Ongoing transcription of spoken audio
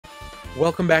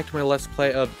Welcome back to my Let's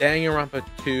Play of Danganronpa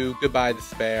 2, Goodbye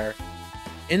Despair.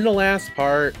 In the last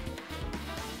part,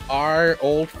 our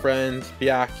old friend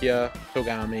Byakuya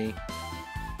Togami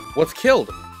was killed.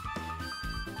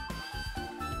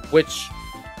 Which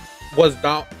was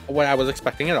not what I was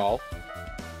expecting at all.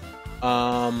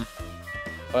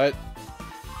 But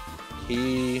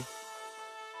he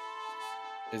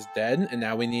is dead, and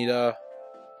now we need to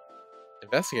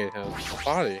investigate his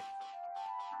body.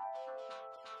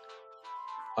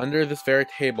 Under this very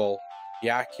table,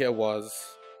 Byakuya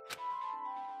was...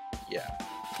 yeah.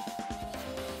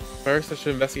 First, I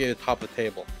should investigate the top of the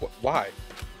table. Why?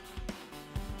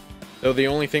 Though the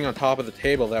only thing on top of the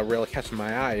table that really catches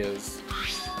my eye is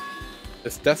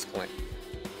this desk lamp.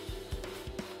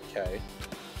 Okay.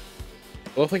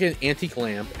 It looks like an antique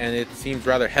lamp, and it seems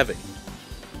rather heavy.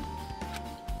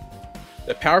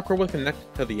 The power cord was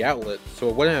connected to the outlet, so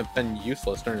it wouldn't have been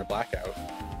useless during a blackout.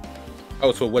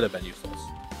 Oh, so it would have been useless.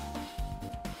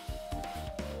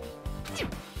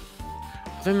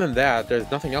 Other than that, there's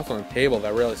nothing else on the table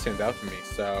that really stands out to me,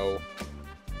 so...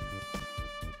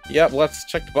 yep, let's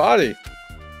check the body.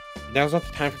 Now's not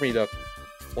the time for me to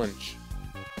flinch.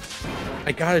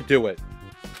 I gotta do it.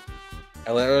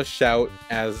 I let out a shout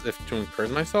as if to encourage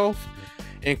myself,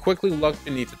 and quickly looked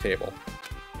beneath the table.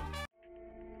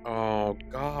 Oh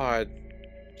god.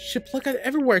 Shit, look at it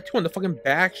everywhere too, on the fucking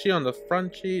back sheet, on the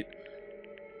front sheet.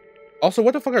 Also,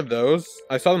 what the fuck are those?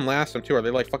 I saw them last time too, are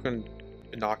they like fucking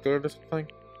binoculars or something?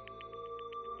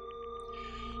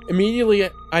 Immediately,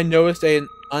 I noticed an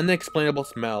unexplainable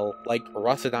smell like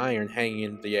rusted iron hanging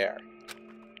in the air.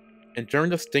 And during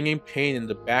the stinging pain in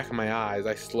the back of my eyes,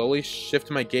 I slowly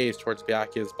shifted my gaze towards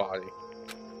Byakuya's body.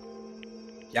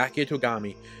 Byakuya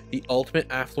Togami, the ultimate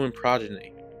affluent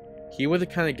progeny. He was the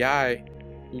kind of guy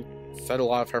who said a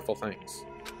lot of hurtful things.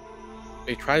 But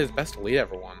he tried his best to lead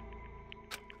everyone.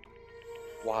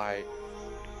 Why?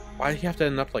 Why did he have to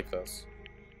end up like this?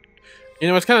 You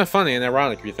know, it's kind of funny and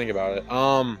ironic if you think about it.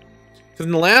 Because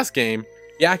in the last game,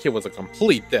 Byakuya was a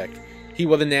complete dick. He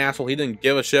was an asshole. He didn't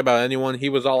give a shit about anyone. He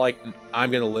was all like,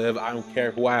 I'm gonna live. I don't care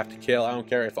who I have to kill. I don't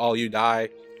care if all you die.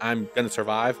 I'm gonna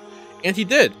survive. And he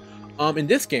did. In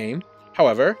this game,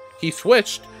 however, he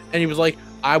switched and he was like,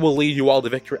 I will lead you all to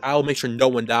victory. I will make sure no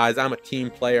one dies. I'm a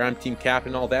team player. I'm team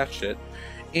captain, all that shit.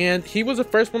 And he was the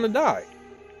first one to die.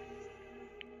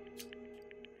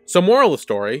 So moral of the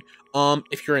story,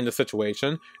 if you're in this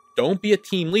situation, don't be a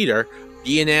team leader,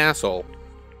 be an asshole.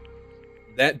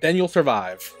 Then you'll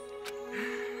survive.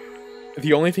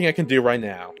 The only thing I can do right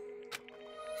now,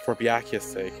 for Byakuya's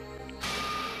sake,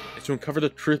 is to uncover the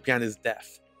truth behind his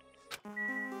death.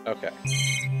 Okay.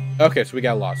 Okay, so we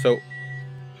got lost. So,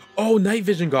 oh, night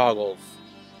vision goggles.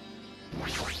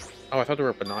 Oh, I thought they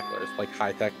were binoculars, like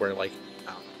high-tech, where like,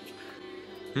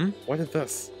 oh. What is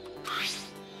this?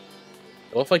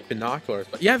 It looks like binoculars,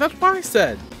 but yeah, that's what I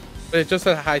said. But it just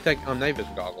said high-tech night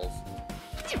vision goggles.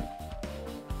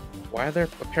 Why are there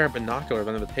a pair of binoculars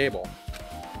under the table?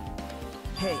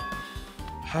 Hey.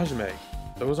 Hajime,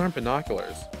 those aren't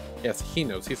binoculars. Yes, he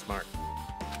knows, he's smart.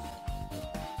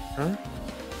 Huh?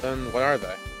 Then what are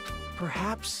they?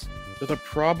 Perhaps? They're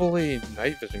probably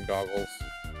night vision goggles.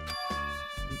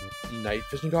 Night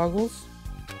vision goggles?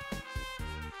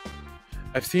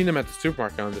 I've seen them at the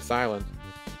supermarket on this island.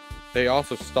 They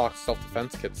also stock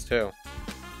self-defense kits too.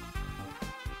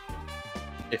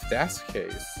 If that's the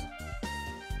case,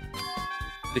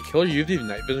 did the killer use these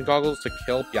night vision goggles to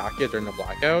kill Byakuya during the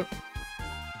blackout?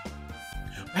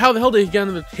 How the hell did he get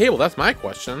under the table? That's my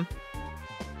question.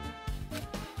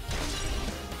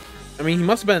 I mean, he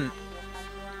must have been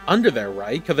under there,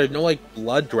 right? Because there's no, like,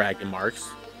 blood dragon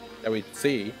marks that we'd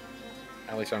see.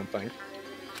 At least I don't think.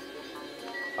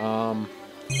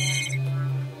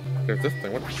 There's this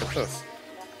thing. What's this?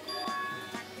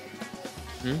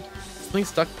 Something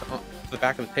stuck to the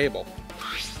back of the table.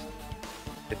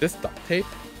 Is this duct tape?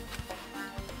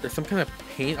 There's some kind of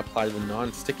paint applied to the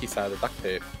non-sticky side of the duct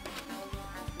tape.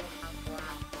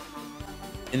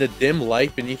 In the dim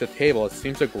light beneath the table, it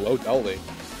seems to glow dully.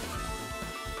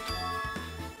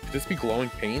 Could this be glowing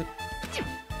paint?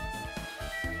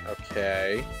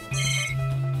 Okay.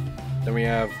 Then we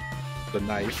have the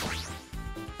knife.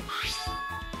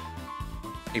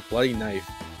 A bloody knife.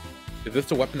 Is this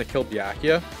the weapon to kill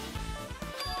Byakuya?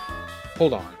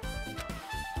 Hold on.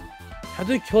 How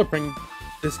did the killer bring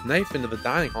this knife into the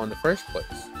dining hall in the first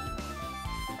place?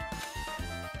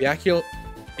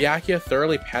 Byakuya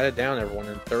thoroughly patted down everyone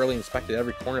and thoroughly inspected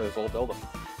every corner of this old building.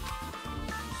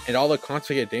 And all the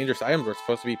confiscated dangerous items were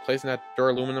supposed to be placed in that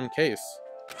duraluminum case.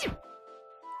 Is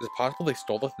it possible they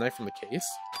stole the knife from the case?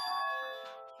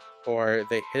 Or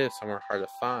they hid it somewhere hard to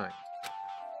find?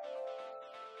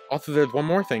 Also, there's one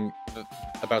more thing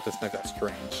about this knife that's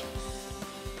strange.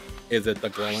 Is it the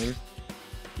glowing?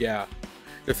 Yeah.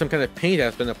 There's some kind of paint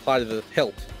that's been applied to the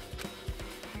hilt.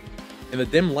 In the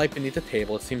dim light beneath the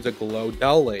table, it seems to glow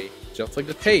dully, just like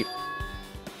the tape.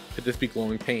 Could this be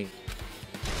glowing paint?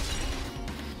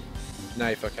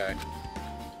 Knife, okay.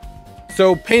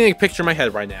 So, painting a picture in my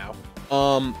head right now.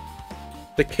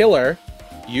 The killer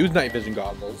used night vision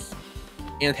goggles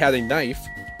and had a knife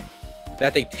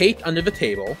that they taped under the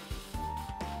table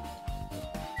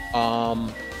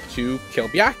to kill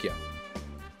Byakuya.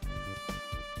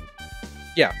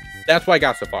 Yeah, that's what I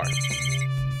got so far.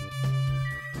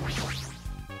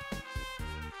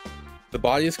 The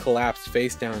body is collapsed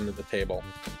face down into the table.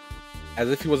 As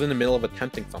if he was in the middle of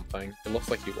attempting something. It looks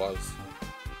like he was.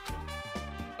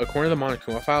 According to the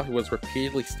Monokuma file, he was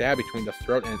repeatedly stabbed between the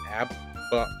throat and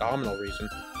abdominal region.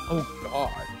 Oh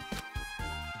god.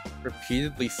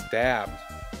 Repeatedly stabbed.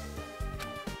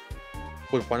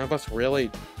 Would one of us really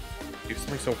do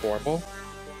something so horrible?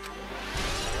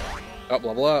 Oh,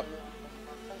 level up.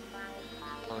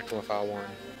 Monokuma file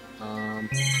 1.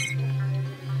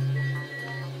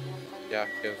 Yeah,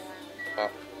 give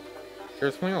up.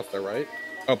 There's something else there, right?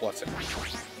 Oh, bless him.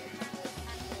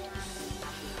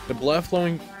 The blood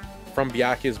flowing from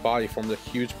Byakuya's body formed a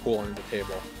huge pool under the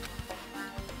table.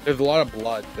 There's a lot of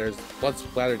blood. There's blood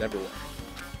splattered everywhere.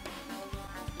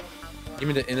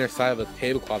 Even the inner side of the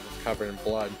tablecloth is covered in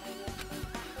blood.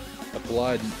 The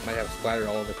blood might have splattered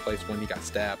all over the place when he got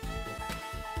stabbed.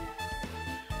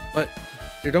 But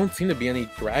there don't seem to be any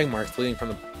drag marks leading from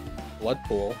the blood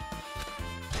pool.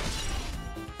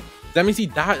 That means he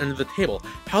died under the table.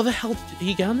 How the hell did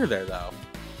he get under there, though?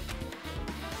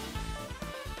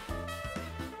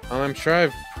 I'm sure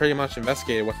I've pretty much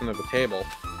investigated what's under the table.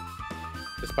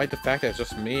 Despite the fact that it's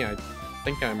just me, I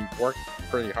think I'm worked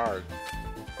pretty hard.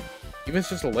 Even if it's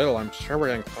just a little, I'm sure we're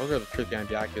getting closer to the truth behind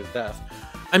Byakuya's death.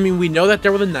 I mean, we know that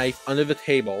there was a knife under the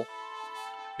table.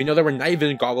 We know there were night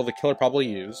vision goggles the killer probably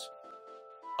used.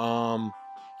 And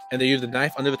they used the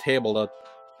knife under the table to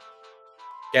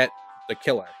get the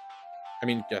killer. I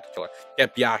mean, get the killer.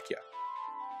 Get Byakuya.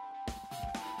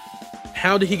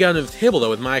 How did he get under the table,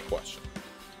 though, is my question.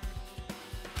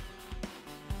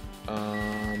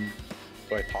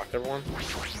 Do I talk to everyone?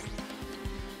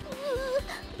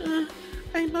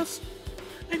 I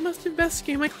must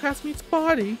investigate my classmate's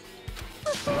body.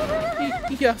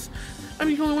 Yes,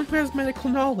 I'm the only one who has medical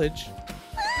knowledge.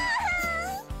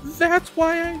 That's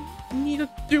why I need to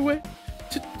do it.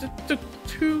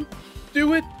 To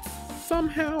do it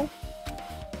somehow.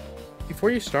 Before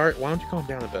you start, why don't you calm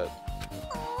down a bit?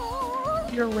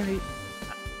 You're right.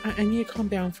 I need to calm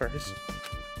down first.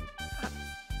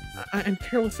 I'm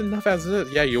careless enough as it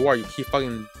is. Yeah, you are. You keep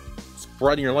fucking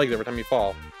spreading your legs every time you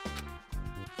fall.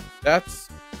 That's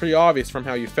pretty obvious from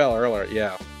how you fell earlier,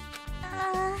 yeah.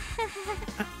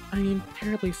 I am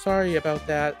terribly sorry about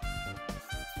that.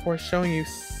 For showing you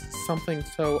something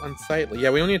so unsightly. Yeah,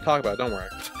 we don't need to talk about it, don't worry.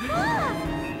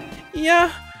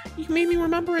 Yeah, you made me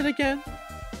remember it again.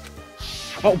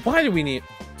 Oh, why do we need...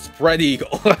 Spread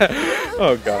eagle.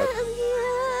 Oh, God.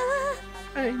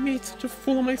 I made such a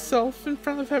fool of myself in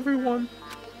front of everyone.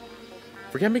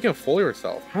 Forget making a fool of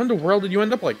yourself. How in the world did you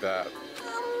end up like that?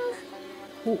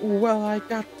 Well, I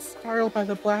got startled by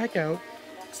the blackout,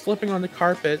 slipping on the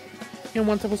carpet, and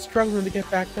once I was struggling to get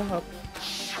back up.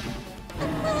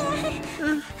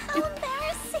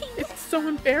 It's so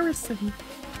embarrassing.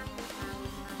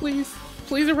 Please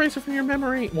erase it from your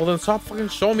memory. Well, then stop fucking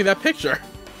showing me that picture.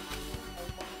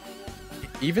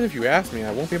 Even if you ask me,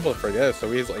 I won't be able to forget it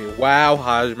so easily. Wow,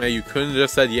 Hajime, you couldn't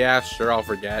just said, yeah, sure, I'll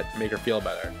forget to make her feel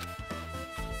better.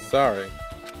 Sorry.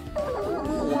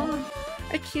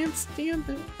 I can't stand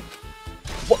it.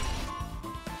 What?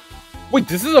 Wait,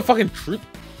 this is a fucking truth?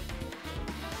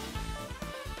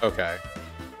 Okay.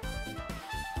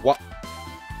 What?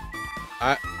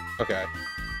 Okay.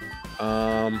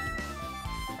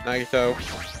 Nagito.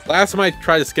 Last time I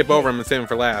tried to skip over him and save him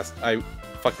for last, I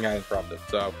fucking got interrupted,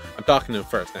 so I'm talking to him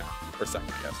first now. Or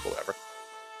second, I guess, whatever.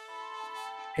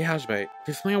 Hey, Hajime,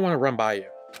 there's something I want to run by you.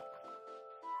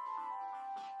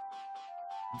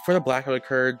 Before the blackout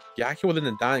occurred, Byakuya was in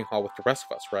the dining hall with the rest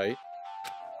of us, right?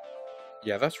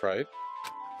 Yeah, that's right.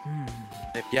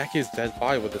 If Byakuya's dead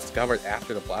body was discovered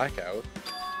after the blackout,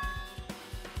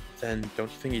 then don't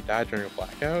you think he died during a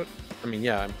blackout? I mean,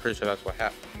 yeah, I'm pretty sure that's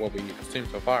what we assumed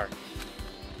so far.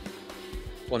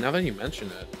 Well, now that you mention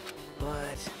it...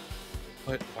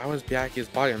 But why was Byakuya's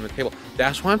body on the table?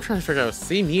 That's what I'm trying to figure out.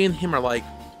 See, me and him are like...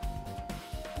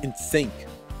 in sync.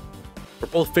 We're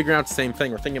both figuring out the same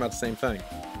thing. We're thinking about the same thing.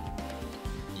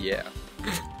 Yeah.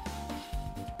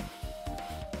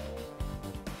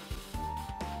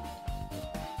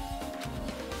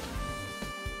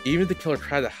 Even if the killer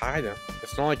tried to hide him,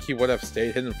 it's not like he would have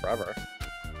stayed hidden forever.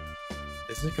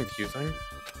 Isn't it confusing?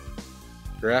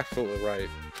 You're absolutely right.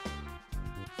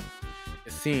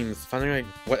 It seems finding out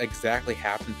what exactly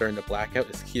happened during the blackout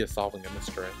is key to solving the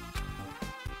mystery.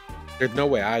 There's no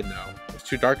way I'd know. It's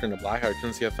too dark during the blackout, I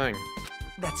couldn't see a thing.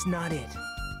 That's not it.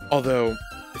 Although,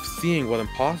 if seeing was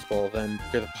impossible, then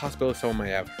there's a possibility someone might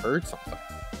have heard something.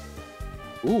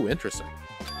 Ooh, interesting.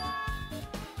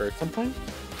 Heard something?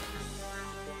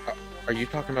 Are you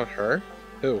talking about her?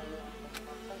 Who?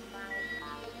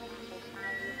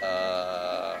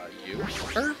 You?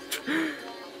 Her?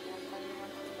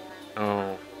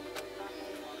 Oh.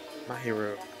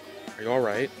 Maier, are you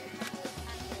alright?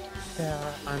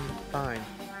 Yeah, I'm fine.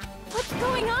 What's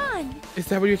going on? Is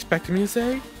that what you expected me to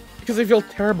say? Because I feel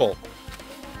terrible.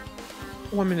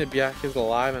 1 minute Byakuya is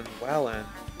alive and well, and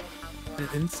in an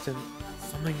instant,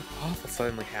 something awful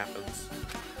suddenly happens.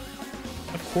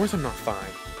 Of course I'm not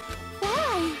fine.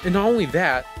 Why? And not only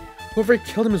that, whoever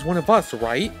killed him is one of us,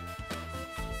 right?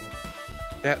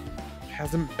 That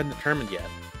hasn't been determined yet.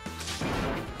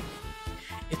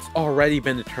 It's already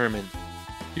been determined.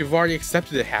 You've already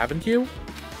accepted it, haven't you?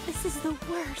 This is the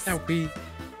worst. That we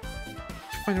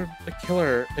find out the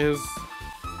killer is...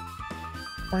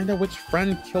 Find out which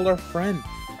friend killed our friend.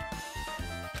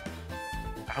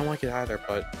 I don't like it either,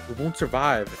 but we won't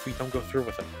survive if we don't go through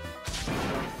with it.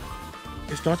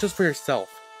 It's not just for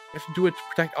yourself. You have to do it to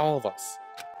protect all of us.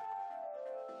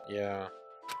 Yeah.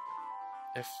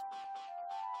 If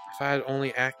I had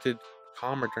only acted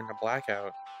calmer during the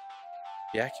blackout,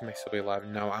 Byakuya may still be alive.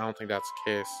 No, I don't think that's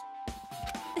the case.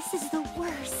 This is the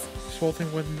worst. This whole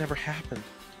thing would have never happened.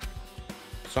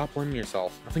 Stop blaming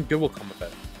yourself. Nothing good will come of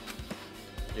it.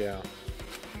 Yeah.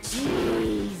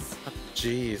 Jeez.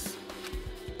 Jeez.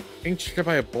 Being cheated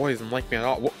by a boy doesn't like me at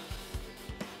all. Whoa.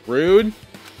 Rude.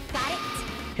 Got it?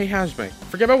 Hey, Hajime.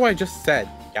 Forget about what I just said.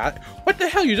 Got it? What the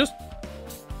hell? You just...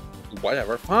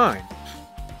 Whatever. Fine.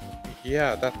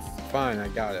 Yeah, that's fine. I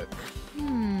got it.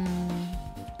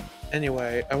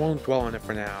 Anyway, I won't dwell on it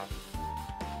for now.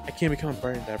 I can't become a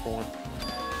burden to everyone.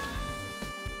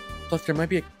 Plus, there might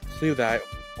be a clue that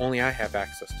only I have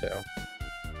access to.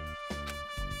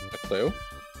 A clue?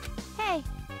 Hey.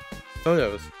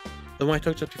 Photos. The one I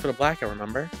took just before the blackout,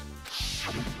 remember?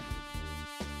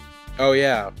 Oh,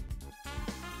 yeah.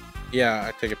 Yeah,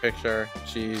 I took a picture.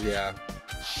 Jeez, yeah.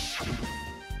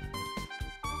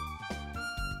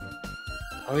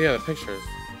 Oh, yeah, the pictures.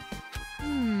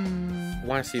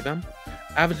 Want to see them?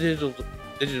 I have a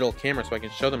digital camera so I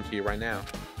can show them to you right now.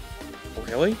 Oh,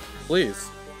 really? Please.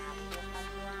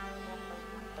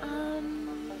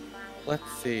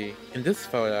 Let's see. In this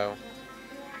photo.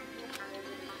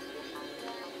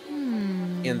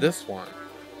 In this one.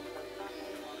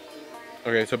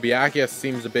 Okay, so Byakuya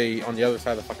seems to be on the other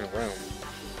side of the fucking room.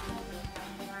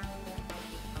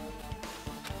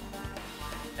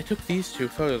 I took these two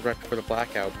photos right before the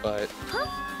blackout, but...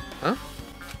 Huh?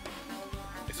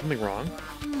 Is something wrong?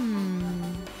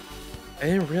 I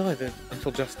didn't realize it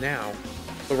until just now.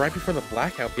 But right before the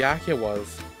blackout, Byakuya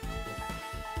was...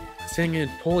 standing in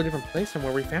a totally different place than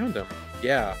where we found him.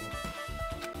 Yeah.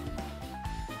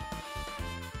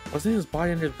 Wasn't his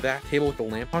body under that table with the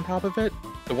lamp on top of it?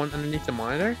 The one underneath the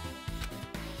monitor?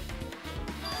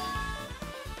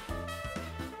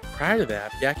 Prior to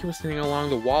that, Byakuya was sitting along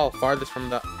the wall farthest from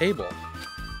the table.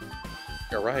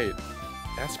 You're right.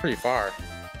 That's pretty far.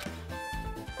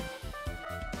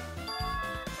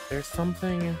 There's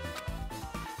something...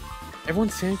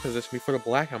 Everyone's standing position before the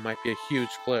blackout might be a huge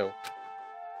clue.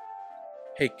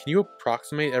 Hey, can you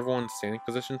approximate everyone's standing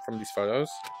position from these photos?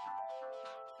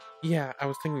 Yeah, I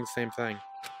was thinking the same thing.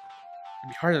 It'd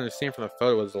be hard to understand from the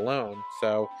photos alone,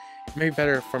 so it may be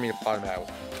better for me to plot them out.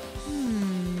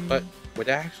 But would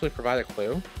that actually provide a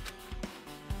clue?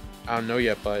 I don't know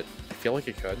yet, but I feel like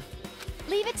it could.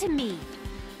 Leave it to me.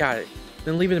 Got it.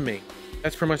 Then leave it to me.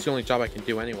 That's pretty much the only job I can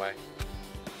do anyway.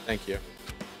 Thank you.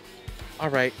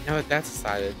 Alright, now that that's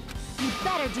decided... You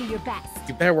better do your best.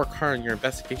 You better work hard on your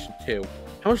investigation too.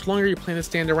 How much longer are you planning to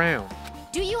stand around?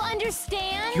 Do you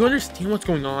understand? Do you understand what's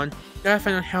going on? You gotta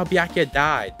find out how Byakuya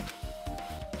died.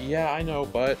 Yeah, I know,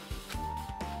 but...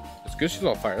 It's good she's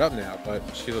all fired up now, but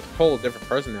she's a total different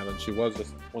person now than she was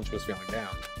just when she was feeling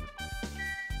down.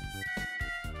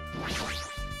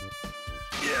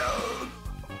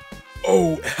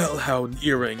 Oh, Hellhound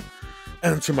Earring!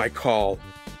 Answer my call!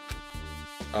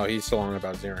 Oh, he's still on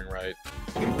about his earring, right?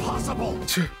 Impossible!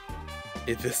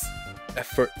 Is this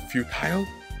effort futile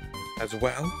as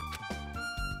well?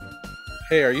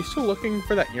 Hey, are you still looking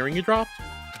for that earring you dropped?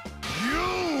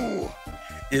 You!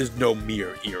 Is no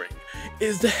mere earring.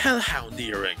 Is the Hellhound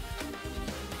Earring.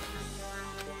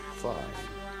 Fine.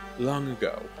 Long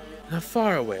ago, in a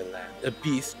faraway land, a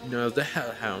beast known as the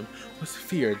Hellhound was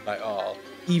feared by all,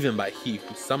 even by he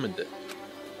who summoned it.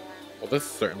 Well, this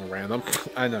is certainly random.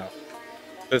 I know.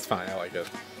 It's fine, I like it.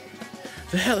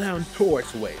 The Hellhound tore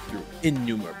its way through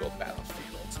innumerable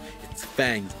battlefields. Its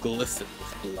fangs glistened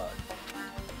with blood,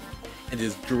 and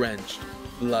his drenched,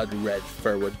 blood-red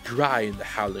fur would dry in the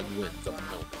howling winds of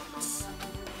moments.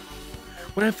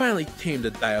 When I finally tamed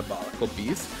the diabolical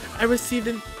beast, I received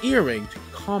an earring to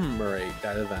commemorate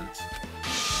that event.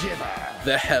 Shiver.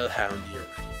 The Hellhound earring.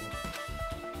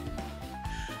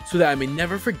 So that I may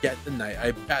never forget the night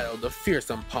I battled the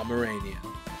fearsome Pomeranian.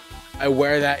 I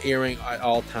wear that earring at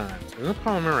all times. Isn't a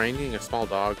Pomeranian a small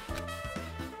dog?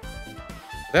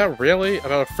 Is that really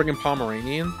about a friggin'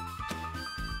 Pomeranian?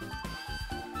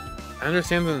 I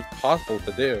understand that it's possible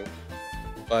to do,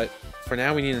 but for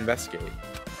now we need to investigate.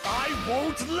 I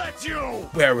won't let you!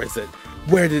 Where is it?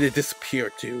 Where did it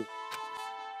disappear to?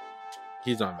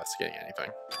 He's not investigating anything.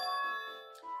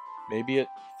 Maybe it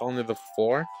fell into the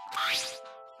floor?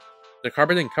 The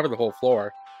carpet didn't cover the whole floor.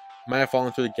 It might have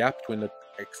fallen through the gap between the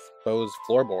exposed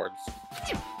floorboards.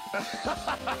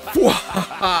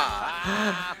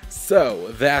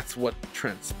 So, that's what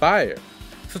transpired.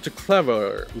 Such a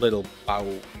clever little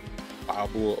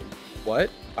what?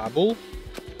 Babble?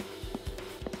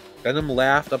 Venom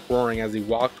laughed uproaring as he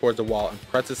walked towards the wall and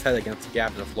pressed his head against the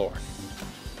gap in the floor.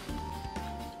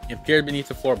 He appeared beneath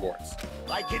the floorboards.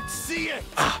 I can see it!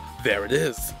 Ah, there it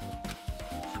is.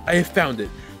 I have found it.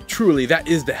 Truly, that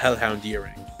is the Hellhound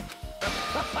earring.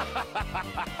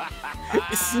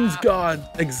 It seems God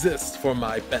exists for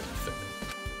my benefit.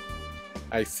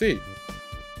 I see.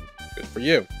 Good for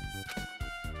you.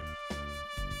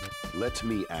 Let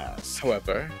me ask.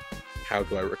 However, how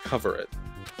do I recover it?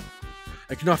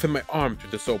 I cannot fit my arm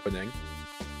through this opening.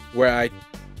 Were I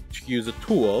to use a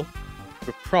tool, it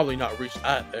would probably not reach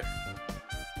either.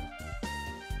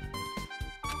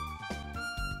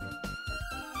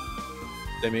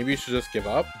 Then maybe you should just give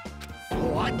up?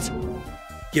 What?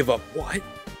 Give up what?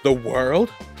 The world?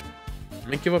 I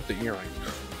mean, give up the earring.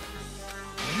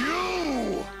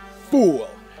 You! Fool!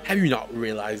 Have you not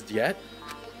realized yet?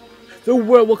 The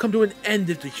world will come to an end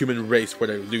if the human race were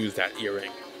to lose that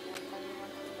earring.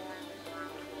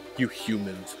 You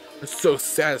humans are so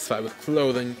satisfied with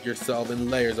clothing yourself in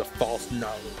layers of false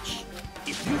knowledge.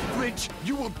 If you flinch,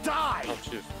 you will die! Oh,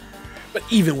 jeez. But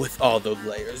even with all those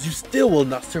layers, you still will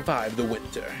not survive the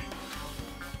winter.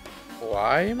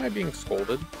 Why am I being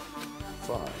scolded?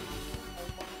 Fine.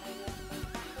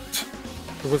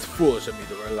 It was foolish of me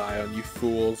to rely on you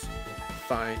fools.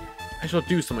 Fine, I shall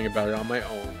do something about it on my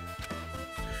own.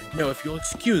 Now, if you'll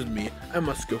excuse me, I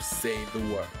must go save the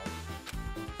world.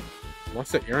 He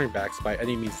wants the earring back by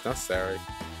any means necessary.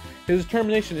 His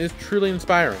determination is truly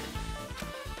inspiring.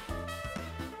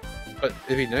 But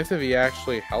it'd be nice if he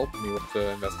actually helped me with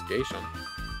the investigation.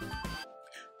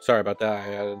 Sorry about that, I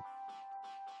had an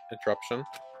interruption.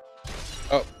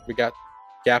 Oh, we got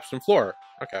gaps in floor.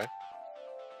 Okay.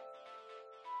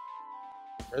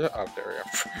 Where's the... Oh, there we go.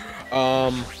 I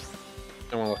want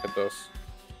to look at this.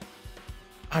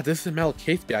 Ah, this is a metal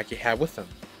case Byakuya had with him.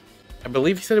 I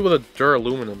believe he said it was a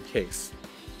duraluminum case.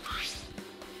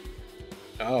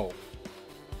 Oh.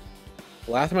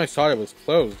 The last time I saw it was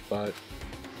closed, but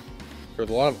there's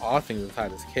a lot of odd things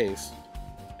inside this case.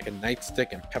 Like a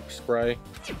nightstick and pepper spray.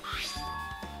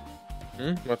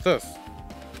 What's this?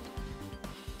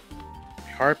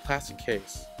 A hard plastic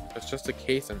case. It's just a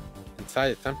case and inside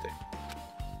it's empty.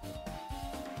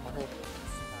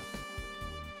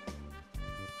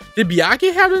 Did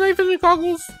Byakuya have the night vision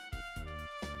goggles?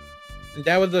 And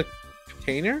that was the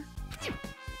container?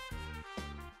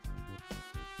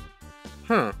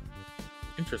 Huh.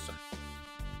 Interesting.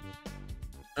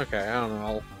 Okay, I don't know.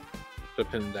 I'll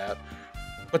depend that.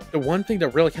 But the one thing that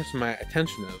really catches my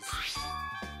attention is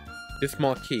this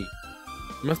small key.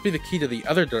 It must be the key to the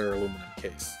other duraluminum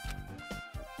case.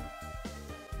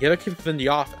 The other key was in the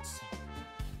office,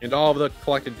 and all of the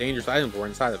collected dangerous items were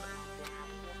inside of it.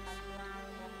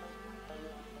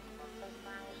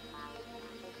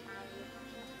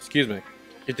 Excuse me.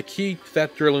 If the key to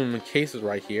that duraluminum case is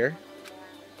right here,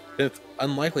 then it's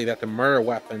unlikely that the murder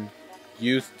weapon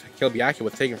used to kill Byakuya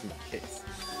was taken from the case.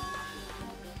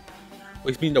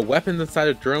 Which means the weapons inside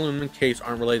the duraluminum case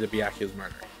aren't related to Byakuya's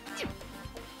murder.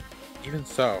 Even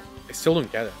so, I still don't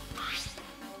get it.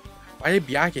 Why did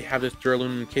Byakuya have this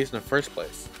duraluminum case in the first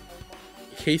place?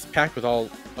 A case packed with all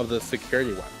of the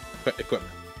security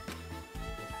equipment.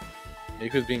 Maybe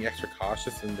he was being extra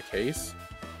cautious in the case?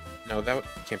 No, that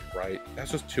can't be right.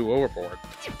 That's just too overboard.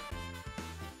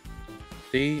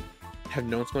 They have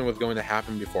known something was going to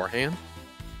happen beforehand?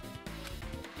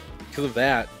 because of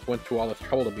that, went through all this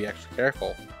trouble to be extra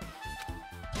careful.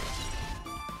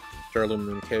 Their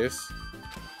aluminum case.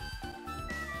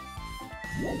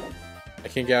 I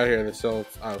can't get out of here. There's still.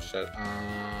 Oh shit.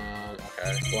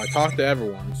 Okay. Well, I talked to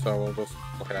everyone, so we'll just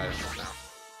look at it now.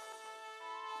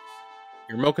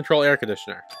 Your remote control air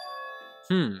conditioner.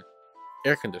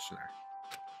 Air conditioner.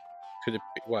 Could it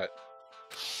be what?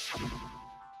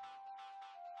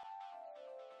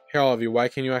 Here, all of you. Why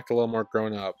can't you act a little more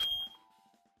grown up?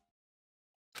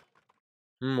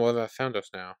 What does that sound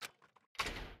just now?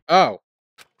 Oh.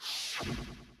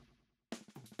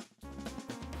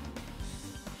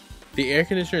 The air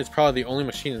conditioner is probably the only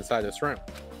machine inside this room.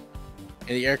 And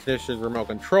the air conditioner's remote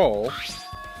control.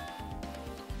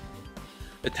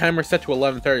 The timer is set to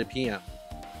 11:30 p.m.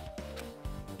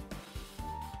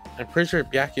 I'm pretty sure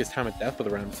Byakuya's time of death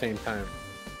was around the same time.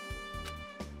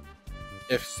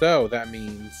 If so, that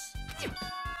means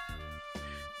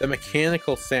the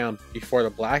mechanical sound before the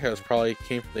blackout probably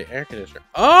came from the air conditioner.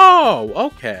 Oh,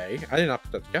 okay. I did not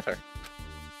put that together.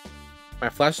 My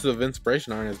flashes of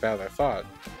inspiration aren't as bad as I thought.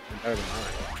 Better than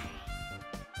mine.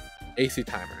 AC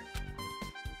timer.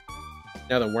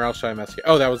 Now then, where else should I investigate?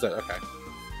 Oh, that was it. Okay.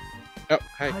 Oh,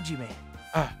 hey. Hajime.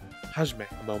 Ah, Hajime.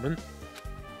 A moment.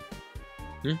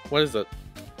 What is it?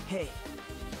 Hey.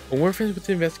 When we're finished with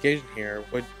the investigation here,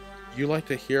 would you like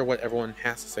to hear what everyone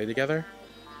has to say together?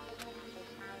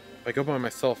 If I go by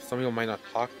myself, some people might not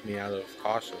talk to me out of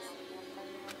cautious.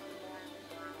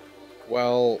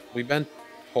 Well, we've been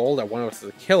told that one of us is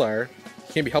a killer.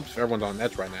 It can't be helped if everyone's on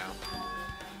edge right now.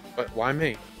 But why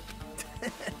me?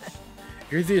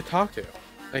 You're easy to talk to.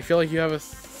 I feel like you have a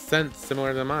sense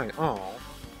similar to mine. Aww.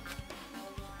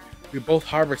 We both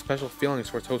harbor special feelings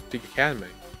towards Host Peak Academy.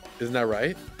 Isn't that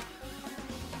right?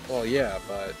 Well, yeah,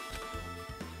 but...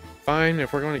 Fine,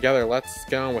 if we're going together, let's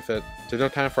get on with it. There's no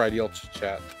time for ideal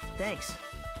chit-chat. Thanks.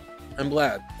 I'm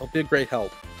glad. It'll be a great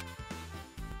help.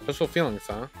 Special feelings,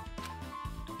 huh?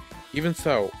 Even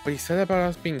so, what you said about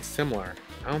us being similar,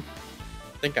 I don't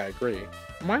think I agree.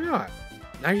 Why not?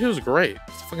 Nagito's great.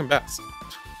 He's the fucking best.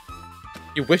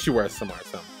 You wish you were as similar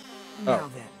as him. Now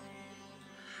then.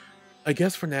 I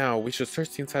guess for now, we should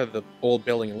search the inside of the old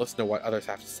building and listen to what others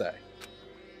have to say.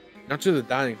 Not just the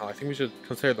dining hall, I think we should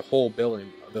consider the whole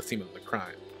building the scene of the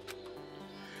crime.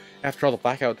 After all, the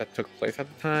blackout that took place at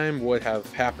the time would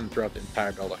have happened throughout the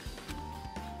entire building.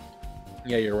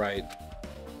 Yeah, you're right.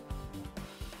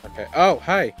 Okay. Oh,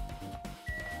 hi!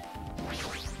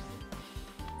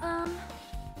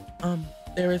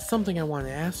 There is something I want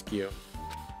to ask you.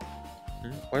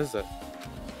 What is it?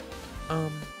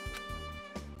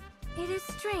 It is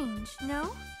strange,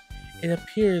 no? It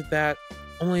appears that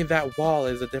only that wall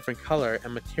is a different color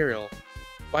and material.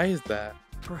 Why is that?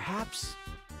 Perhaps.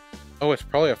 Oh, it's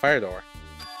probably a fire door.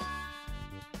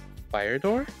 Fire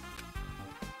door?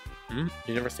 You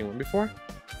never seen one before?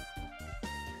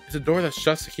 It's a door that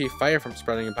shuts to keep fire from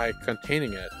spreading by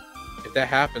containing it. If that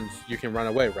happens, you can run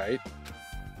away, right?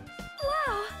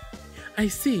 Wow! I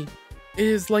see. It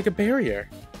is like a barrier.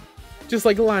 Just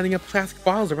like lining up plastic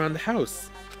bottles around the house.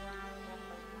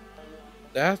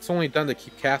 That's only done to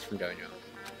keep cats from getting in.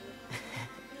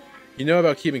 You know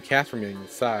about keeping cats from getting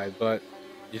inside, but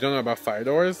you don't know about fire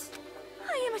doors?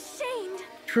 I am ashamed.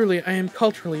 Truly, I am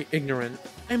culturally ignorant.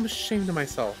 I am ashamed of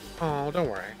myself. Oh, don't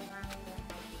worry.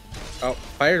 Oh,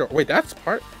 fire door. Wait, that's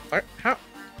part... Fire... How?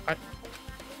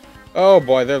 Oh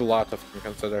boy, there's a lot to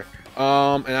consider.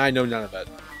 And I know none of it.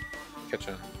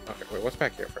 Kitchen. Okay, wait, what's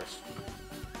back here first?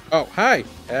 Oh, hi!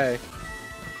 Hey.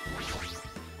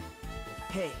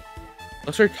 Hey.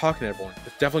 Let's start talking to everyone.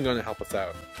 It's definitely going to help us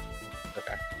out.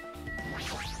 Okay.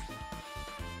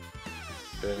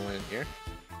 Is there anyone in here?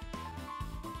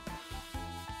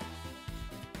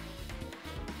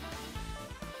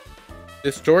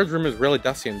 This storage room is really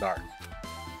dusty and dark.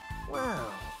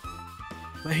 Wow.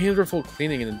 My hands were full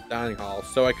cleaning in the dining hall,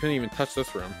 so I couldn't even touch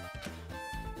this room.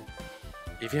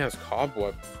 It even has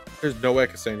cobwebs. There's no way I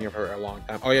could stay in here for a long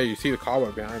time. Oh yeah, you see the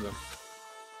cobweb behind them.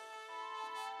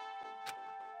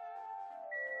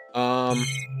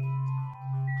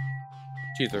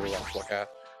 Geez, there's a lot to look at.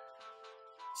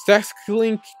 Stacks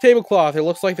clean tablecloth. It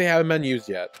looks like they haven't been used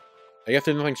yet. I guess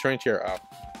there's nothing strange here. Oh.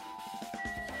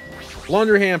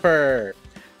 Laundry hamper!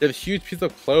 There's a huge piece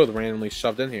of clothes randomly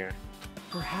shoved in here.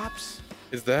 Perhaps.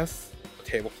 Is this a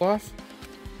tablecloth?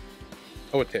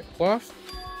 Oh, a tablecloth?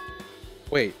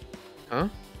 Wait. Huh?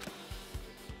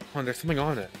 Oh, there's something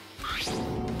on it.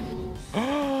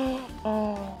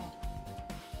 Oh.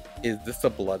 Is this a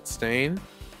blood stain?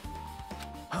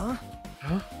 Huh?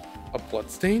 Huh? A blood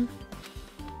stain?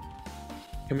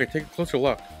 Come here, take a closer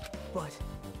look. But...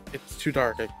 It's too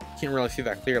dark. I can't really see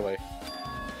that clearly.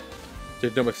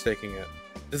 There's no mistaking it.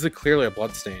 This is clearly a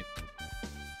bloodstain.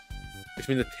 Which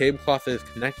means the tablecloth is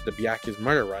connected to Byakuya's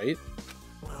murder, right?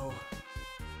 Well,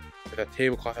 If that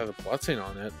tablecloth has a bloodstain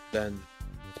on it, then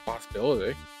it's a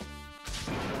possibility.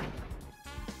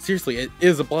 Seriously, it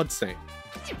is a bloodstain.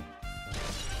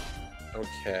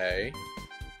 Okay.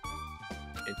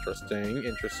 Interesting,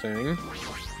 interesting.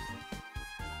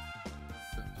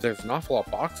 There's an awful lot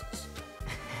of boxes.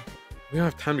 We don't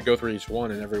have time to go through each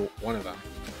one and every one of them.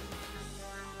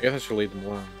 I guess I should leave them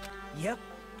alone. yep.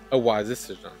 Oh, wise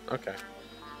decision. Okay.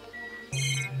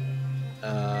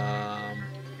 Irons.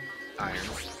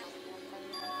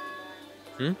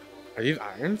 Are these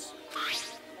irons?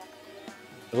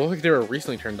 It looks like they were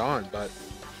recently turned on, but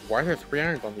why are there 3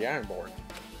 irons on the iron board?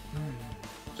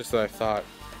 Just that I thought,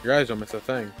 your eyes don't miss a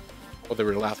thing. Well, they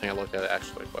were the last thing I looked at,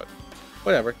 actually, but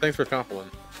whatever. Thanks for the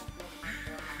compliment.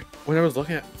 When I was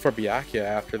looking for Byakuya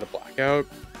after the blackout,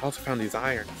 I also found these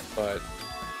irons, but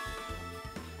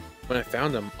when I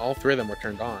found them, all 3 of them were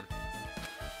turned on.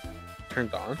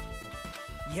 Turned on?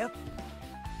 Yep.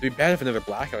 It'd be bad if another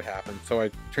blackout happened, so I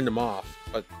turned them off,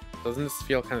 but doesn't this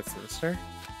feel kind of sinister?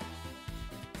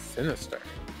 Sinister.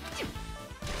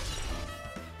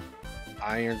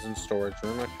 Irons in storage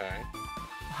room, okay.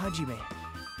 Hajime.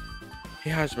 Hey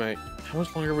Hajime, how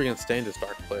much longer are we gonna stay in this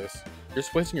dark place? You're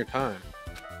just wasting your time.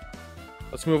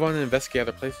 Let's move on and investigate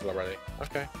other places already.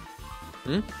 Okay.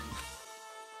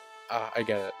 I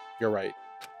get it. You're right.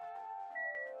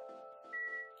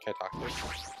 Can I talk to you?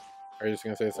 Are you just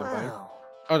gonna say something? Wow.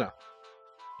 Oh no.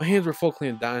 My hands were full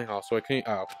cleaning the dining hall, so I couldn't.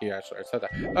 Oh, yeah, actually, I said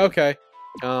that. Okay.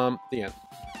 The end.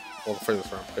 Well, for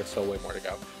this room, there's still way more to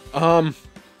go. Oh,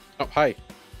 hi.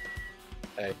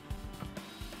 Hey.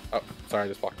 Oh, sorry, I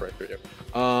just walked right through you.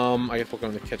 I guess we'll go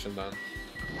in the kitchen then.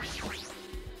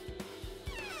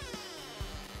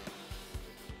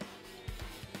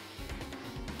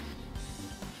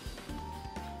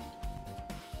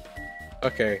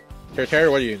 Okay. Terry,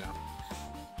 what do you know?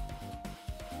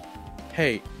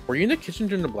 Hey, were you in the kitchen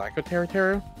during the blackout,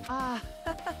 Teru?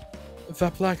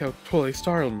 That blackout totally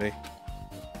startled me.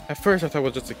 At first I thought it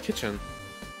was just a kitchen,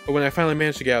 but when I finally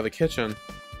managed to get out of the kitchen,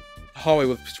 the hallway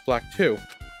was pitch black too.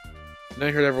 And then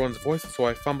I heard everyone's voices, so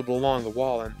I fumbled along the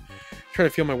wall and tried to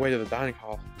feel my way to the dining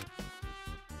hall.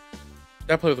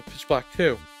 That place was pitch black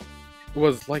too. It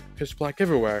was like pitch black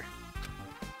everywhere.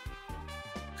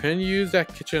 Can you use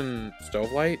that kitchen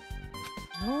stove light?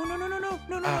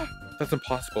 No. That's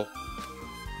impossible.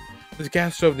 This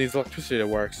gas stove needs electricity to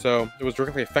work, so it was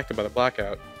directly affected by the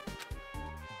blackout.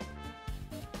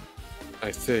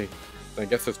 I see. Then I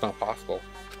guess it's not possible.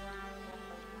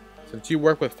 Since you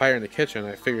work with fire in the kitchen,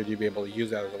 I figured you'd be able to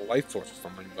use that as a light source or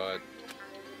something, but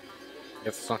I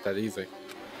guess it's not that easy.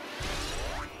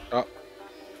 Oh,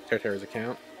 Teru's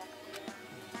account.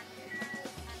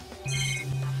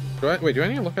 Do I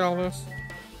need to look at all this?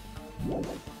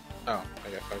 Oh, I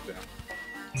guess I do.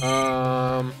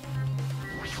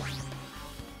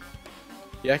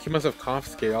 Yeah, he must have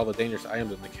confiscated all the dangerous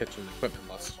items in the kitchen equipment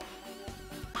list.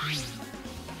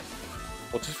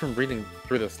 Well, just from reading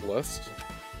through this list,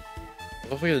 it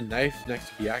looks like the knife next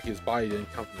to Byakuya's body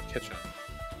didn't come from the kitchen.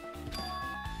 It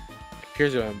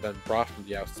appears to have been brought from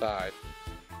the outside.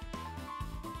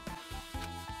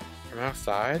 From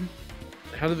outside?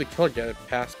 How did the killer get it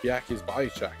past Byakuya's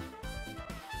body check?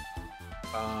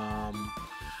 I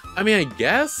mean, I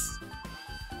guess?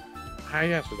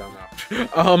 I actually don't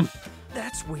know.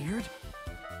 That's weird.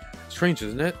 Strange,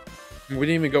 isn't it? We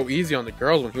didn't even go easy on the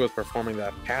girls when he was performing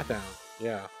that pat down.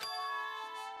 Yeah.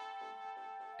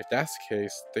 If that's the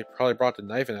case, they probably brought the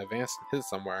knife in advance and hid it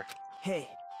somewhere. Hey.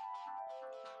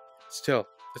 Still,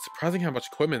 it's surprising how much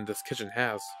equipment this kitchen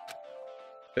has.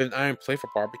 There's an iron plate for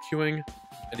barbecuing,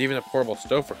 and even a portable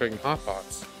stove for cooking hot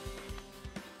pots.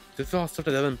 This is all stuff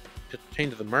that doesn't pertain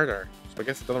to the murder, so I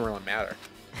guess it doesn't really matter.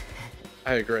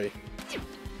 I agree.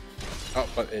 Oh,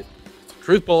 but it's a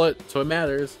truth bullet, so it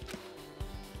matters.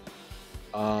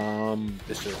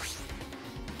 Dishes.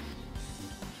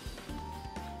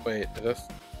 Wait, is this?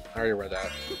 I already read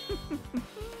that.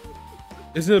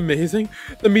 Isn't it amazing?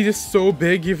 The meat is so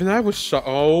big, even I was shocked.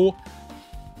 Oh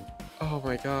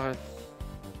my god.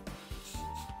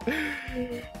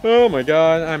 Oh my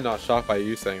god, I'm not shocked by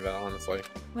you saying that, honestly.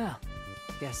 Well,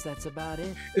 guess that's about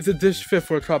it. It's a dish fit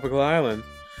for a tropical island.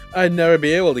 I'd never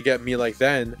be able to get meat like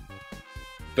then.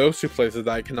 Those two places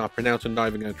that I cannot pronounce and not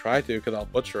even gonna try to, because I'll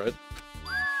butcher it.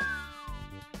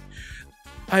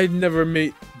 I'd never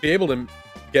be able to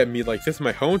get meat like this in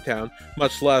my hometown,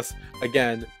 much less,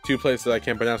 again, two places I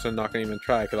can't pronounce and not gonna even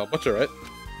try, because I'll butcher it.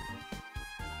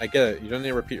 I get it, you don't need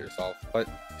to repeat yourself, but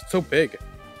it's so big.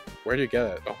 Where do you get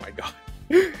it? Oh my god.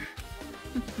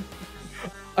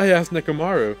 I asked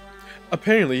Nekomaru.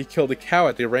 Apparently, he killed a cow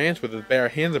at the ranch with his bare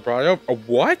hands and brought it over.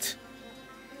 What?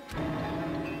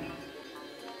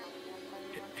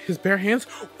 His bare hands?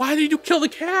 Why did you kill the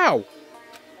cow?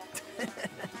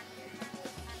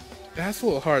 That's a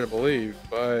little hard to believe,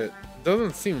 but it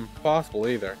doesn't seem possible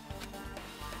either.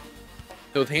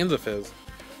 Those hands of his,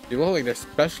 they look like they're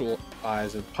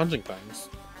specialized in punching things.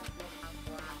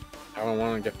 I don't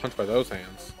want to get punched by those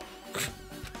hands.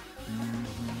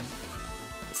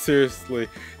 Seriously,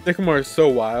 Nekomaru is so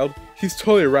wild. He's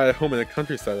totally right at home in a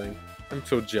country setting. I'm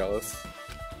so jealous.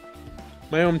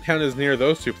 My hometown is near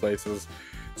those two places,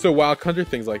 so wild country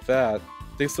things like that,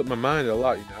 they slip my mind a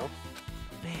lot, you know?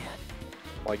 Man.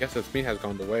 Well, I guess this meat has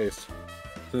gone to waste,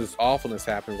 since this awfulness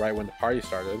happened right when the party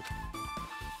started.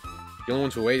 The only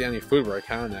ones who ate any food were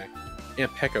Akane, and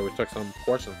Pekka, who took some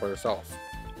portion for herself.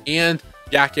 And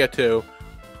Yakia too,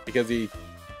 because he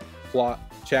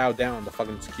chowed down the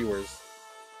fucking skewers.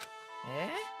 Eh?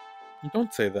 You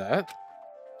don't say that.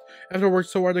 After I worked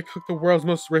so hard to cook the world's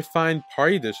most refined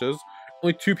party dishes,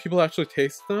 only 2 people actually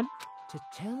tasted them? To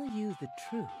tell you the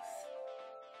truth.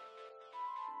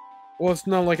 Well, it's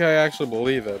not like I actually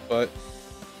believe it, but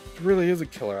there really is a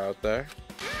killer out there.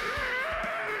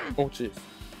 Oh, jeez.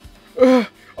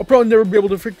 I'll probably never be able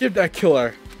to forgive that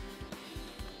killer.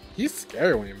 He's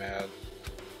scary when he's mad.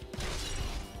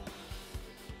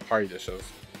 Party dishes.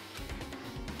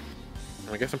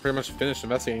 I guess I'm pretty much finished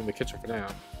investigating the kitchen for now.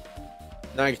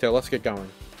 Nagito, let's get going.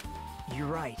 You're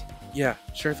right. Yeah,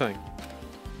 sure thing.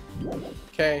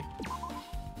 Okay.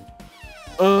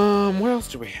 What else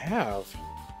do we have?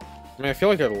 I mean, I feel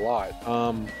like there's a lot.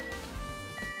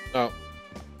 Oh.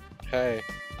 Hey.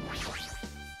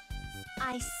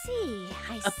 I see.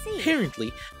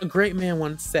 Apparently, a great man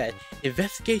once said,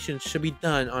 investigations should be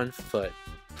done on foot.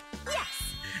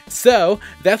 Yes! So,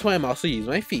 that's why I'm also using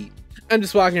my feet. I'm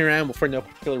just walking around for no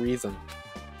particular reason.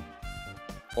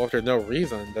 Well, if there's no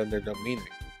reason, then there's no meaning.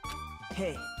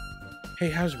 Hey.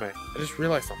 Hey, Hajime, I just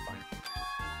realized something.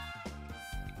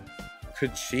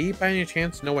 Could she, by any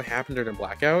chance, know what happened during the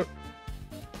blackout?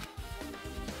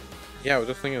 Yeah, I was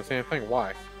just thinking the same thing.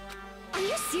 Why? Are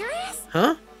you serious?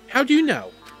 Huh? How do you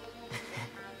know?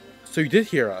 So you did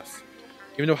hear us.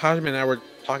 Even though Hajime and I were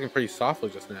talking pretty softly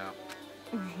just now.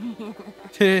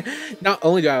 Not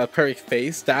only do I have a perfect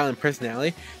face, style, and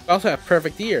personality, but I also have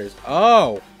perfect ears.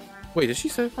 Oh! Wait, did she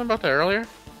say something about that earlier?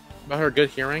 About her good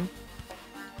hearing?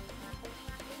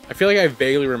 I feel like I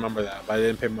vaguely remember that, but I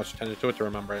didn't pay much attention to it to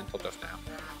remember it until just now.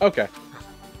 Okay.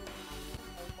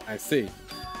 I see.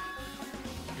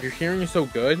 If your hearing is so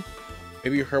good,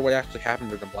 maybe you heard what actually happened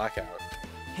during the blackout.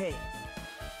 Hey.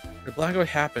 When the blackout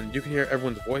happened, you could hear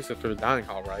everyone's voices through the dining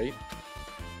hall, right?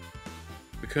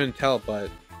 We couldn't tell, but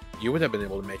you would have been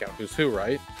able to make out who's who,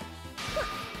 right?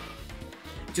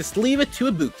 Just leave it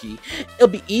to Ibuki. It'll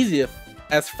be easy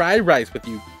as fried rice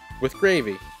with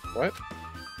gravy. What?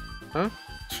 Huh?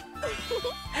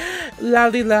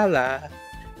 La di la la.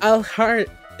 I'll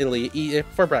heartily eat it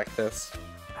for breakfast.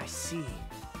 I see.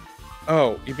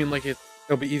 Oh, you mean like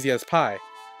it'll be easy as pie?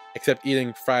 Except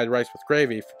eating fried rice with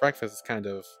gravy for breakfast is kind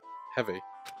of heavy.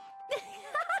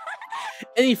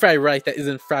 Any fried rice that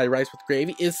isn't fried rice with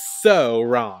gravy is so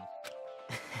wrong.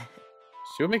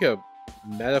 Should we make a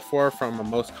metaphor from a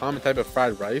most common type of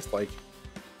fried rice, like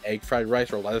egg fried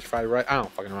rice or lettuce fried rice? I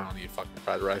don't eat fucking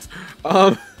fried rice.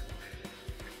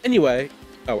 Anyway,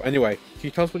 can you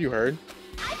tell us what you heard?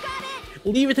 I got it!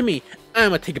 Leave it to me. I'm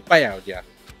gonna take a bite out of ya.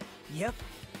 Yep.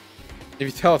 If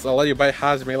you tell us, I'll let you bite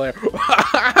Hajime later.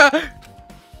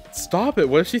 Stop it.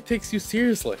 What if she takes you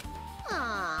seriously?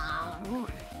 Aww.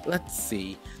 Let's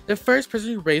see. The first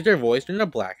person who raised their voice during the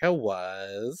blackout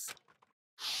was...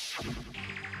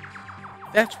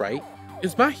 That's right.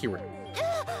 It's Maier.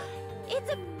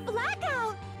 It's a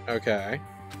blackout! Okay.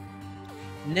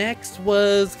 Next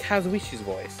was Kazuishi's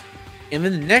voice. And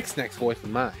then the next voice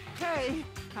was mine. Hey,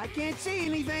 I can't see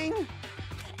anything.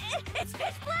 It's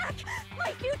pitch black!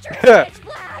 My future is pitch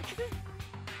black!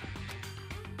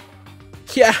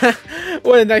 Yeah,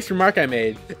 what a nice remark I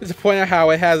made. Just to point out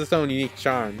how it has its own unique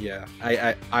charm. Yeah,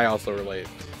 I also relate.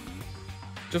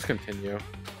 Just continue.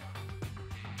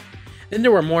 Then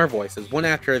there were more voices, one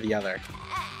after the other.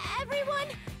 Everyone,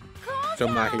 calm So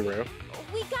down. Mahiru.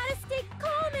 We gotta stay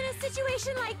calm in a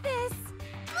situation like this.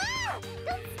 Ah!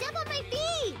 Don't step on my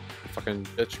feet! Fucking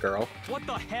bitch girl. What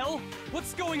the hell?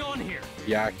 What's going on here?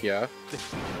 Yakia.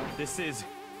 This is...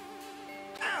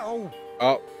 Ow!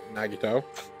 Oh, Nagito.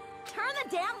 Turn the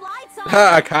damn lights on!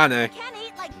 Ha, Akane. Can't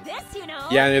eat like this, you know?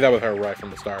 Yeah, I knew that was her right from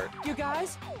the start. You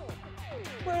guys?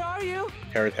 Where are you?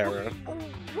 Terra.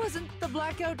 Wasn't the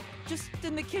blackout just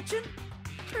in the kitchen?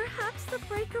 Perhaps the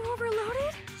breaker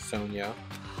overloaded? Sonia.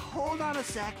 Hold on a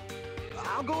sec.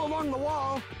 I'll go along the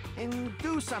wall and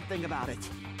do something about it.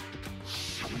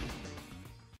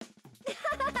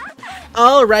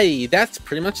 Alrighty, that's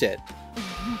pretty much it.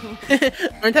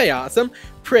 Aren't I awesome?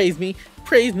 Praise me,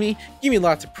 give me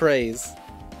lots of praise.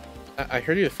 I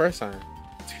heard you the first time.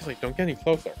 Seriously, don't get any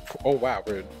closer. Oh wow,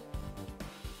 rude.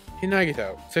 Hey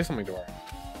Nagito, say something to her.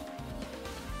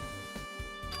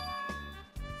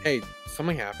 Hey,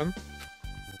 something happened?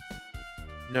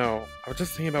 No, I was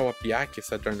just thinking about what Byakuya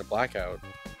said during the blackout.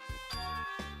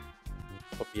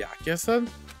 What Byakuya said?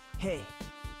 Hey,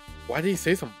 Why did he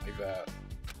say something like that?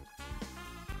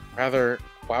 Rather,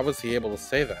 why was he able to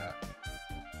say that?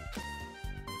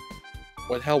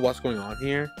 What the hell was going on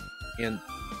here? And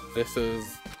this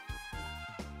is...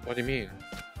 What do you mean?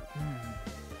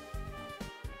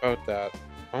 About that.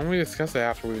 Why don't we discuss it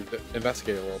after we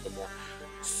investigate a little bit more?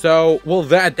 So, well,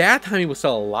 at that time he was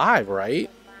still alive, right?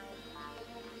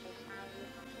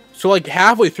 So, like,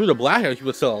 halfway through the blackout, he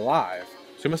was still alive.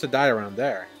 So he must have died around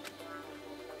there.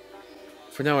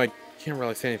 For now, I can't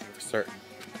really say anything for certain.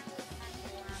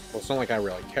 Well, it's not like I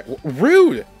really care.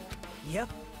 Rude! yep.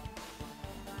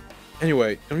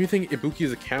 Anyway, don't you think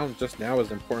Ibuki's account just now is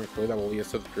an important clue that will lead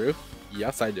us to the truth?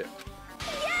 Yes, I do.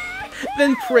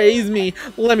 Then praise me!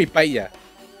 Let me bite ya!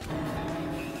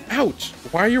 Ouch!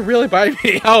 Why are you really biting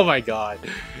me? Oh my god.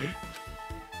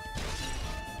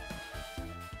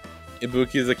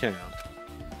 Ibuki's account.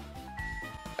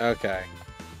 Okay.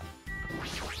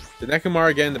 Did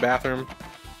Nekumara get in the bathroom?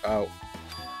 Oh.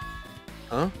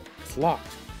 Huh? It's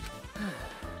locked.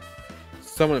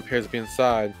 Someone appears to be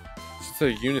inside. It's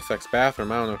a unisex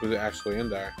bathroom. I don't know who's actually in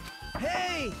there.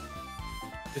 Hey!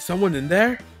 Is someone in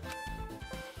there?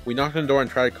 We knocked on the door and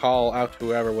tried to call out to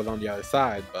whoever was on the other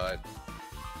side, but...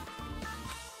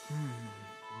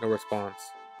 no response.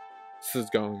 This is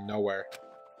going nowhere.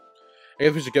 I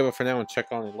guess we should give it for now and check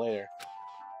on it later.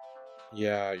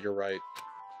 Yeah, you're right.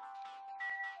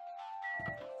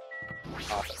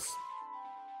 Office.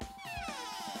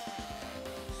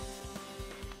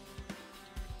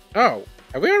 Oh,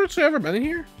 have we actually ever been in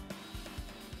here?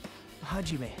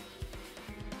 Hajime.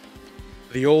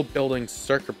 The old building's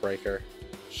circuit breaker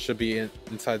should be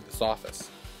inside this office.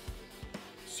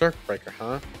 Circuit breaker,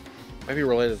 huh? Might be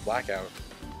related to blackout.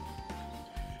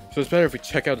 So it's better if we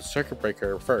check out the circuit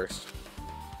breaker first.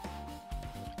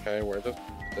 Okay, where this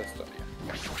stuff?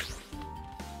 Yeah.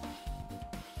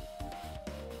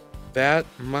 That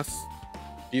must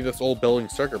be this old building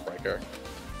circuit breaker.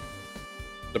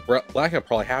 The blackout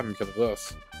probably happened because of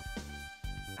this.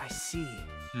 I see.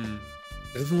 It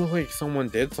doesn't look like someone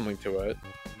did something to it.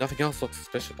 Nothing else looks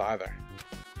suspicious either.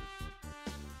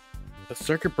 The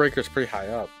circuit breaker is pretty high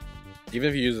up. Even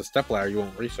if you use a stepladder, you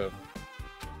won't reach it.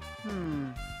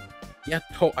 Yeah,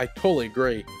 I totally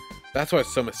agree. That's why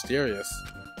it's so mysterious.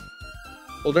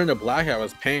 Well, during the blackout, I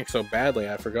was panicking so badly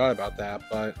I forgot about that,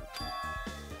 but...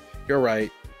 You're right.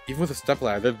 Even with a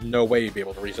stepladder, there's no way you'd be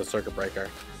able to reach the circuit breaker.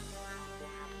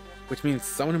 Which means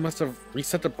someone must have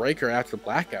reset the breaker after the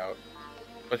blackout.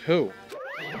 But who?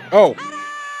 Oh!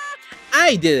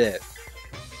 I did it!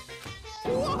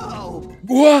 Whoa!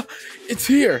 What? It's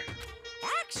here!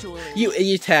 Actually... You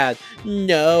idiot had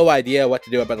no idea what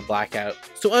to do about the blackout,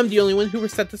 so I'm the only one who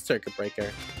reset the circuit breaker.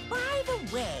 By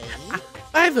the way...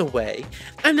 By the way,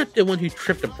 I'm not the one who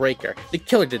tripped the breaker. The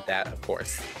killer did that, of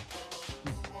course.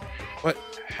 What?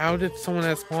 How did someone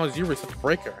as small as you reset the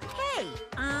breaker? Hey,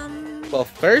 Well,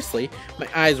 firstly, my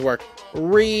eyes work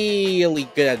really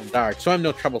good at the dark, so I have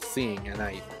no trouble seeing at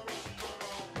night.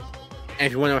 And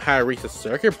if you want to know how to reach the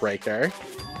circuit breaker,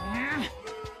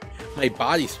 my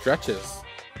body stretches.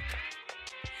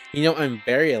 You know, I'm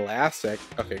very elastic.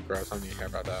 Okay, gross, I don't need to care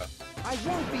about that. I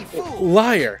won't be fooled!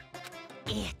 Liar!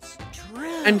 It's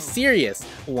true. I'm serious.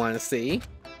 Wanna see?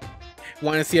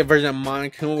 Wanna see a version of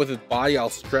Monokuma with his body all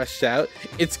stretched out?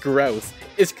 It's gross.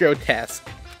 It's grotesque.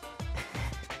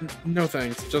 No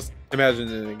thanks. Just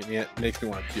imagining it makes me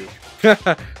want to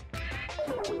puke.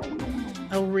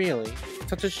 Oh really?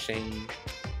 Such a shame.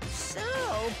 So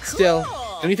cool. Still,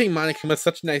 don't you think Monokuma's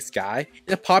such a nice guy?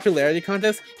 In a popularity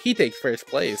contest, he takes first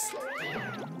place.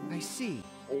 I see.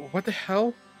 What the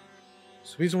hell?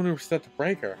 So he's the one who reset the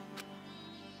breaker.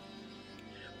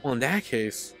 Well, in that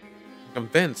case, I'm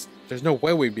convinced there's no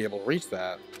way we'd be able to reach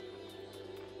that.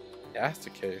 If that's the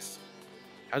case,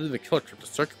 how did the killer trip the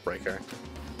circuit breaker?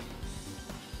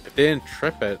 If they didn't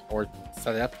trip it, or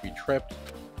set it up to be tripped.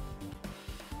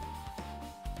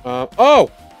 Oh!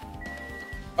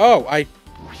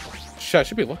 Shit, I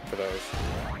should be looking for those.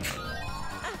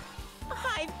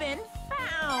 I've been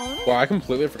found. Well, I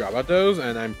completely forgot about those,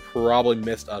 and I probably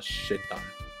missed a shit ton.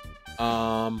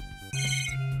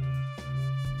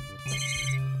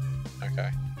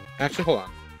 Okay. Actually, hold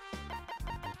on.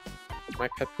 My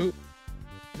pet poop?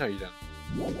 No, you didn't.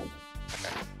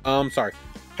 Okay. Sorry.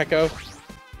 Pecco.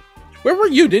 Where were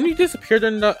you? Didn't you disappear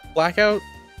during the blackout?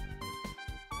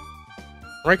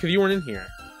 Right, because you weren't in here.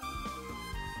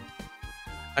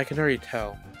 I can already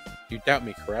tell. You doubt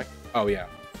me, correct? Oh, yeah.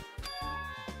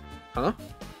 Huh?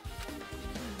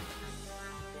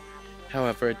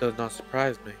 However, it does not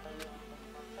surprise me.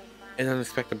 An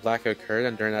unexpected blackout occurred,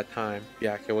 and during that time,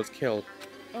 Byakuya was killed.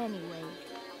 Anyway.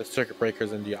 The circuit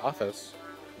breaker's in the office.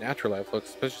 Naturally, I looked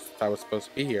suspicious since I was supposed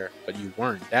to be here, but you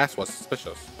weren't. That's what's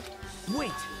suspicious.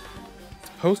 Wait.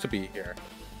 Supposed to be here.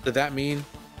 Did that mean?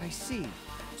 I see.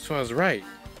 So I was right.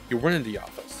 You weren't in the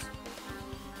office.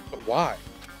 But why?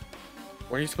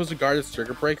 Weren't you supposed to guard the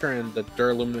circuit breaker and the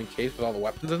duralumin case with all the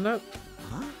weapons in it?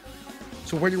 Huh?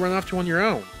 So where'd you run off to on your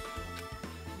own?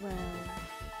 Well.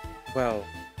 Well,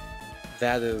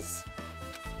 that is...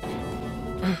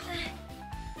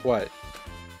 What?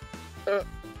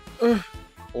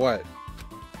 What?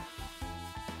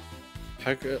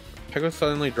 Pecco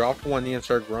suddenly dropped to one knee and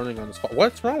started groaning on the spot.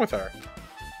 What's wrong with her?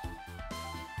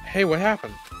 Hey, what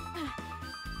happened?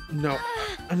 No,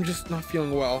 I'm just not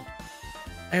feeling well.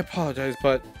 I apologize,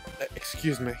 but...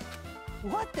 excuse me.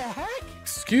 What the heck?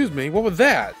 Excuse me? What was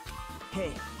that?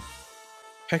 Hey.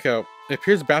 Pecco, it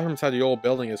appears the bathroom inside the old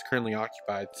building is currently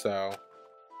occupied, so...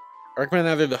 I recommend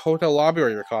either the hotel lobby or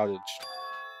your cottage.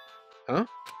 Huh?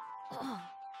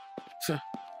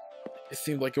 It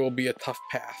seemed like it will be a tough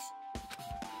path.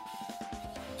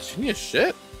 Does she need a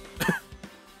shit?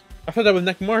 I thought that was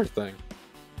Neckmar's thing.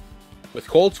 With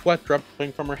cold sweat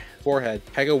dripping from her forehead,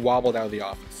 Pecco wobbled out of the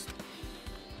office.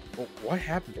 Well, what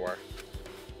happened to her?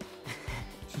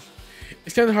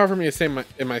 It's kind of hard for me to say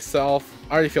it myself.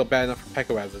 I already feel bad enough for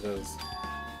Pecco as it is.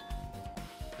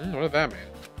 What did that mean?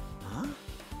 Huh?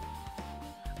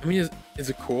 I mean, is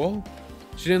it cool?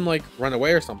 She didn't, like, run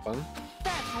away or something.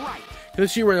 That's right. Because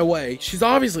if she ran away, she's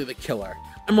obviously the killer.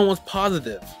 I'm almost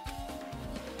positive.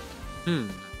 Is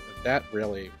that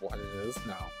really what it is?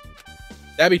 No.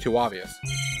 That'd be too obvious.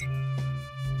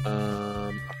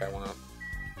 Okay, I wanna...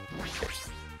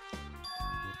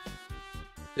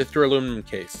 This duralumin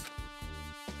case.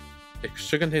 It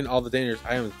should contain all the dangerous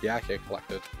items Byakuya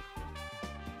collected.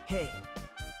 Hey.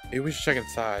 Maybe we should check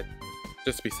inside,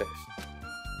 just to be safe.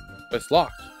 But it's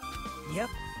locked. Yep.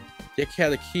 Byakuya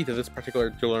had a key to this particular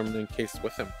duralumin case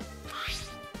with him.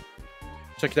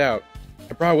 Check it out.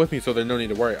 I brought it with me so there's no need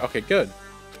to worry. Okay, good.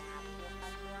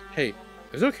 Hey,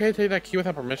 is it okay to take that key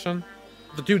without permission?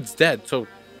 The dude's dead, so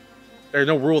there are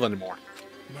no rules anymore.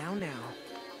 Now.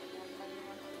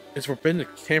 It's forbidden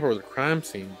to tamper with a crime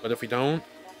scene, but if we don't,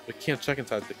 we can't check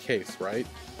inside the case, right?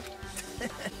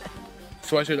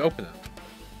 So I should open it.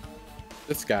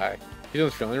 This guy, he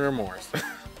doesn't feel any remorse.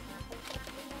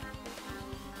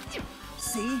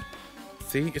 See?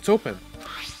 See, it's open.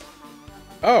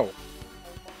 Oh,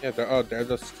 yeah. There's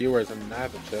the skewers and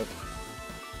knives and shit.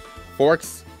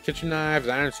 Forks, kitchen knives,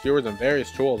 iron skewers, and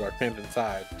various tools are crammed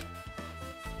inside.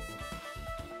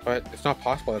 But it's not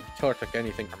possible that the killer took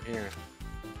anything from here.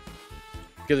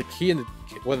 Because the key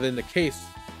was in the case.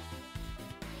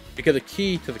 Because the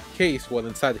key to the case was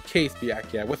inside the case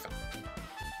Byakuya with him.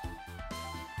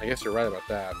 I guess you're right about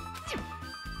that.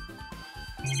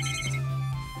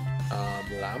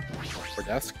 Lamp or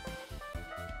desk.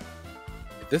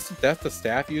 Is this the desk the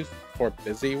staff use for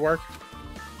busy work?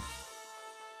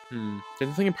 There's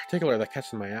nothing in particular that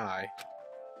catches my eye.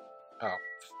 Oh.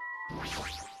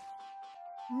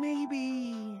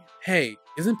 Maybe... Hey,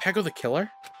 isn't Pecco the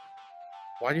killer?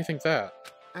 Why do you think that?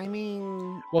 I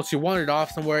mean... Well, she wandered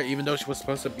off somewhere even though she was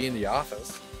supposed to be in the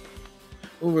office.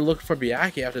 We were looking for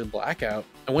Byakuya after the blackout.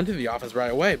 I went to the office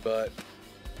right away, but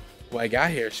when I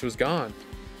got here, she was gone.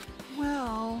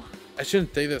 Well... I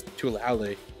shouldn't say this too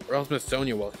loudly, or else Miss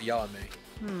Sonia will yell at me.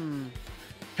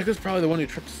 Pecco's probably the one who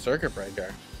tripped the circuit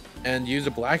breaker, and used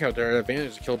a blackout to her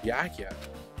advantage to kill Byakuya.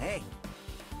 Hey.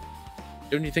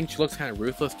 Don't you think she looks kind of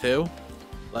ruthless too?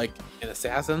 Like an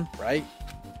assassin, right?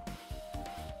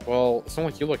 Well, it's not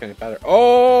like you look any better.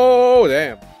 Oh,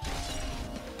 damn.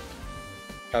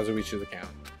 Kazuichi's account.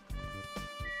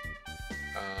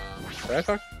 Did I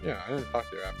talk? Yeah, I didn't talk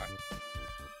to you after.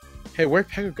 Hey, where'd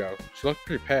Pecco go? She looked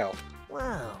pretty pale.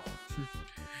 Well...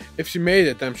 If she made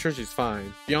it, then I'm sure she's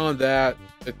fine. Beyond that,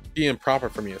 it'd be improper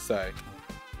for me to say.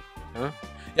 Huh?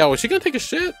 Yeah, was she gonna take a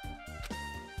shit? Is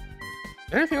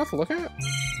there anything else to look at?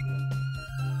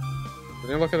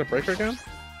 Did I look at the breaker again?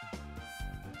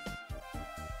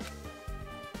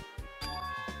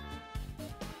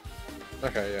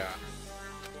 Okay, yeah.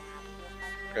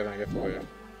 Okay, then I guess we'll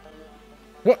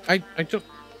What? I just...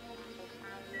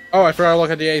 Oh, I forgot to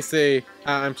look at the AC.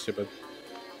 I'm stupid.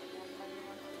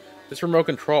 This remote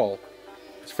control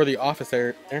is for the office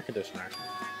air conditioner.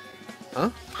 Huh?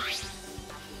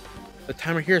 The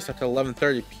timer here is set to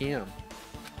 11:30 p.m.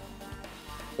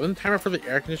 Wasn't the timer for the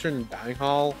air conditioner in the dining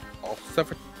hall also set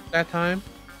for that time?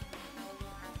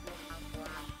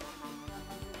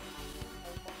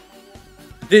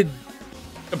 Did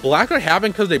the blackout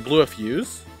happen because they blew a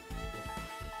fuse?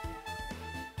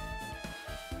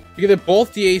 Because if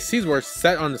both the ACs were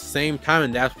set on the same time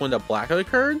and that's when the blackout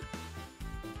occurred?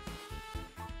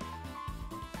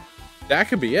 That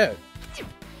could be it.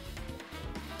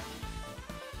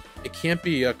 It can't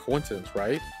be a coincidence,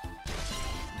 right?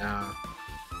 Nah.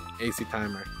 AC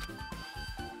timer.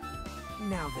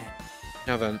 Now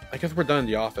then, I guess we're done in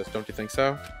the office, don't you think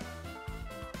so?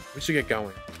 We should get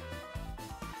going.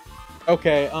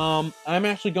 Okay, I'm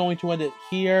actually going to end it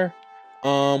here. We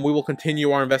will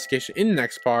continue our investigation in the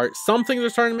next part. Some things are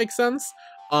starting to make sense.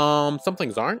 Some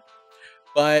things aren't.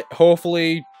 But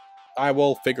hopefully, I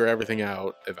will figure everything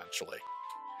out eventually.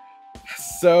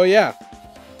 So yeah,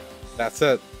 that's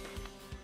it.